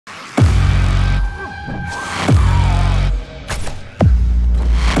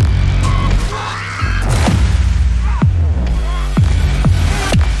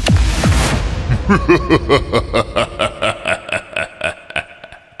Hello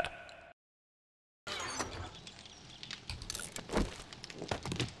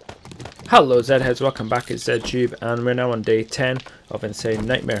Zheads, welcome back, it's ZedTube and we're now on day 10 of Insane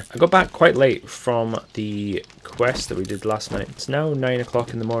Nightmare. I got back quite late from the quest that we did last night. It's now 9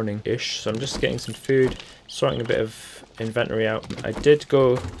 o'clock in the morning-ish, so I'm just getting some food, sorting a bit of inventory out. I did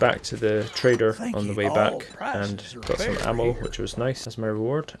go back to the trader on the way back and got some ammo, which was nice as my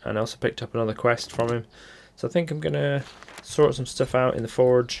reward, and I also picked up another quest from him. So I think I'm going to sort some stuff out in the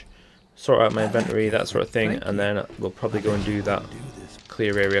forge, sort out my inventory, that sort of thing, and then we'll probably go and do that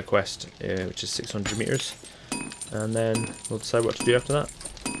clear area quest, which is 600 meters, and then we'll decide what to do after that.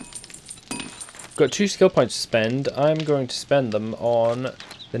 Got 2 skill points to spend. I'm going to spend them on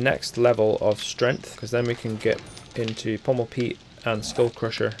the next level of strength, because then we can get into Pommel Pete and Skull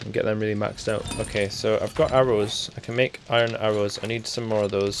Crusher and get them really maxed out. Okay, so I've got arrows. I can make iron arrows. I need some more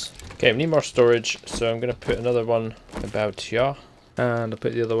of those. Okay, I need more storage, so I'm going to put another one about here, and I'll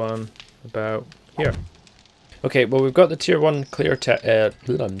put the other one about here. Okay, well we've got the tier 1 clear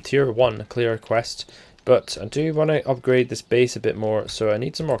quest, but I do want to upgrade this base a bit more, so I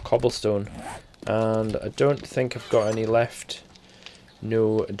need some more cobblestone, and I don't think I've got any left.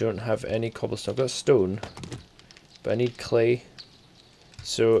 No, I don't have any cobblestone. I've got stone, but I need clay,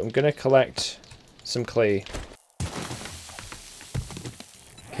 so I'm going to collect some clay.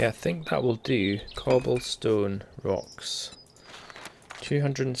 Okay, I think that will do. Cobblestone rocks.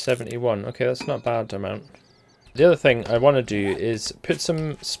 271. Okay, that's not a bad amount. The other thing I want to do is put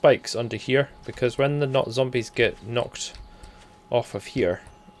some spikes under here, because when the zombies get knocked off of here,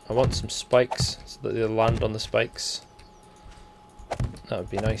 I want some spikes so that they'll land on the spikes. That would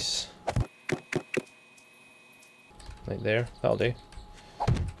be nice. Like there, that'll do.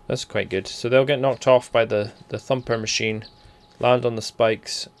 That's quite good. So they'll get knocked off by the thumper machine, land on the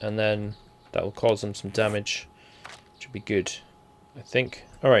spikes, and then that will cause them some damage, which would be good, I think.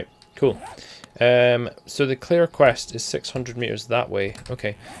 Alright, cool. So the clear quest is 600 meters that way.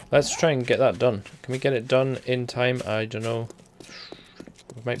 Okay, let's try and get that done. Can we get it done in time? I don't know.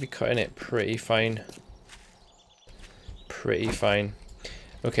 We might be cutting it pretty fine. Pretty fine.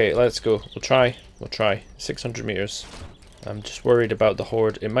 Okay, let's go. We'll try. 600 meters. I'm just worried about the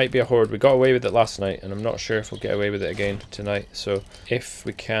horde. It might be a horde. We got away with it last night, and I'm not sure if we'll get away with it again tonight. So if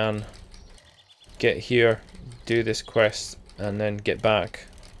we can get here, do this quest, and then get back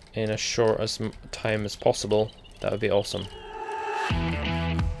in as short as time as possible, that would be awesome.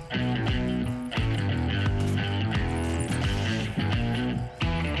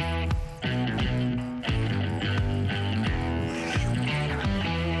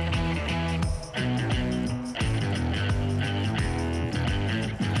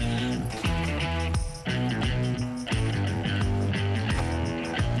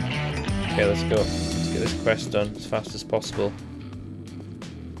 Okay, let's go. Let's get this quest done as fast as possible.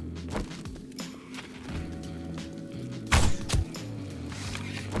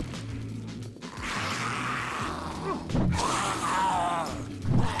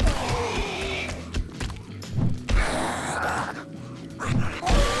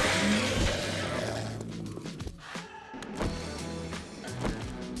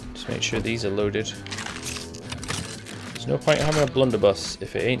 Make sure these are loaded. There's no point having a blunderbuss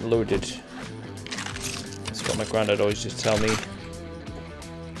if it ain't loaded. That's what my granddad always used to tell me.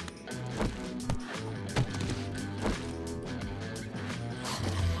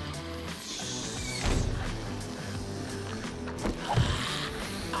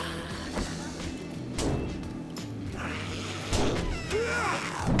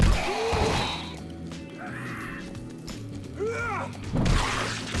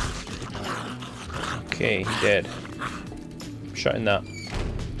 Okay, he's dead. I'm shutting that.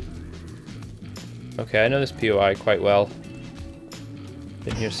 Okay, I know this POI quite well.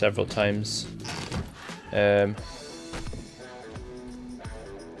 Been here several times. I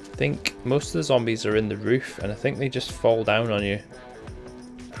think most of the zombies are in the roof, and I think they just fall down on you.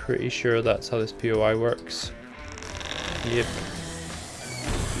 Pretty sure that's how this POI works. Yep.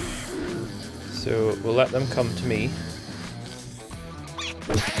 So we'll let them come to me.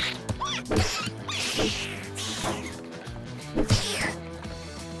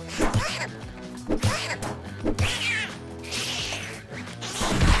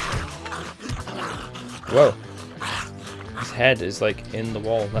 Whoa. His head is like in the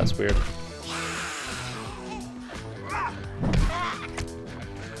wall. That's weird.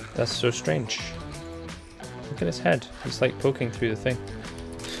 That's so strange. Look at his head. He's like poking through the thing.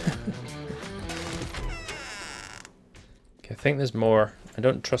 Okay, I think there's more. I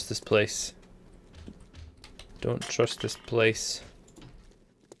don't trust this place. Don't trust this place.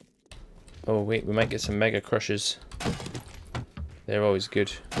 Oh wait, we might get some Mega Crushes. They're always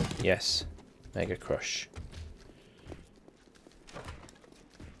good. Yes, Mega Crush.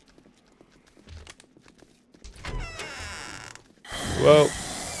 Whoa!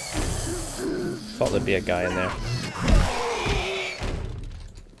 Thought there'd be a guy in there.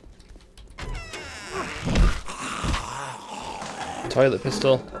 Toilet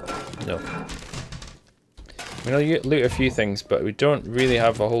pistol? No. I'm gonna loot a few things, but we don't really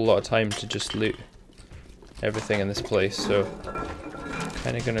have a whole lot of time to just loot everything in this place, so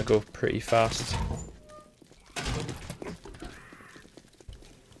kind of gonna go pretty fast.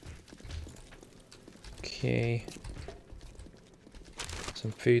 Okay.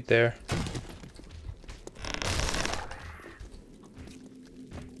 Some food there.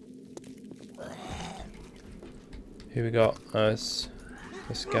 Who we got? It's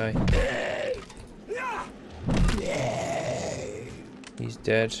this guy. He's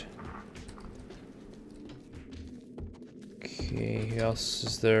dead. Okay, who else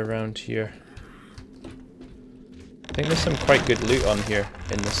is there around here? I think there's some quite good loot on here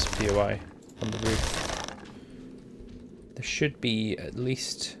in this POI, on the roof. There should be at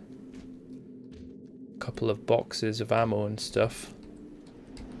least a couple of boxes of ammo and stuff.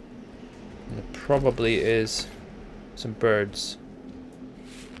 And there probably is some birds.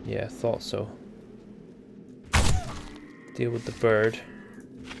 Yeah, thought so. Deal with the bird.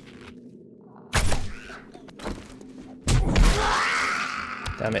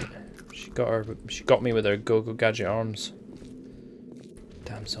 Damn it. She got me with her Go-Go Gadget arms.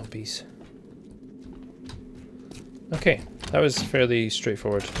 Damn zombies. Okay, that was fairly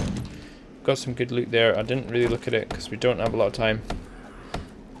straightforward. Got some good loot there. I didn't really look at it because we don't have a lot of time.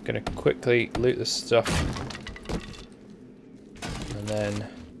 I'm gonna quickly loot this stuff. And then...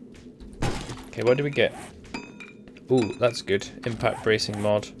 Okay, what do we get? Ooh, that's good. Impact bracing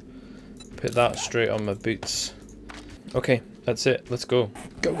mod. Put that straight on my boots. Okay, that's it. Let's go.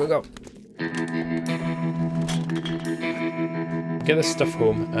 Go, go, go. Get this stuff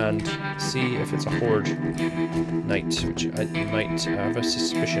home and see if it's a horde night, which I might have a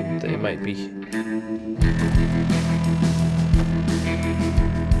suspicion that it might be.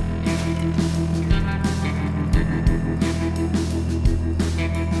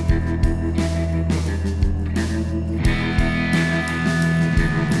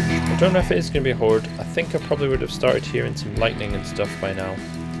 I don't know if it is going to be a horde. I think I probably would have started hearing some lightning and stuff by now.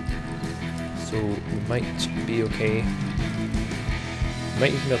 So we might be okay.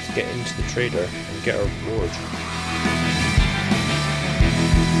 Might even be able to get into the trader and get our reward.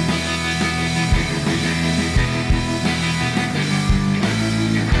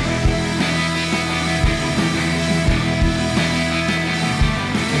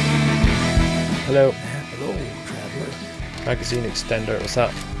 Hello. Hello, traveler. Magazine extender, what's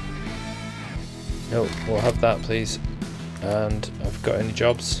that? No, we'll have that please. And I've got any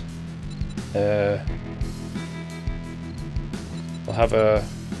jobs? I'll have a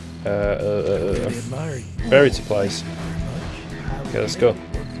buried supplies. Okay, let's go.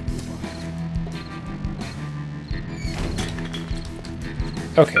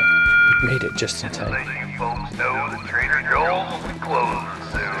 Okay, we made it just in time.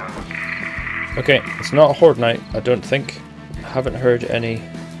 Okay, it's not a horde night, I don't think. I haven't heard any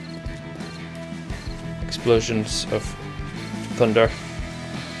explosions of thunder.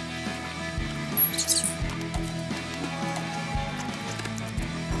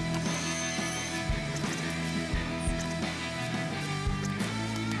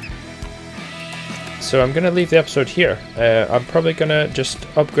 So I'm going to leave the episode here. I'm probably going to just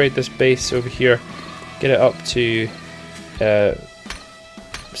upgrade this base over here, get it up to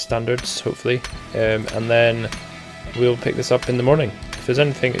standards, hopefully, and then we'll pick this up in the morning. If there's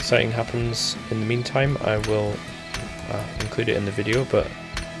anything exciting happens in the meantime, I will include it in the video, but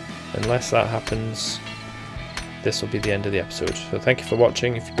unless that happens, this will be the end of the episode. So thank you for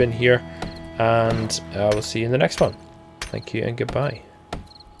watching if you've been here, and I will see you in the next one. Thank you and goodbye.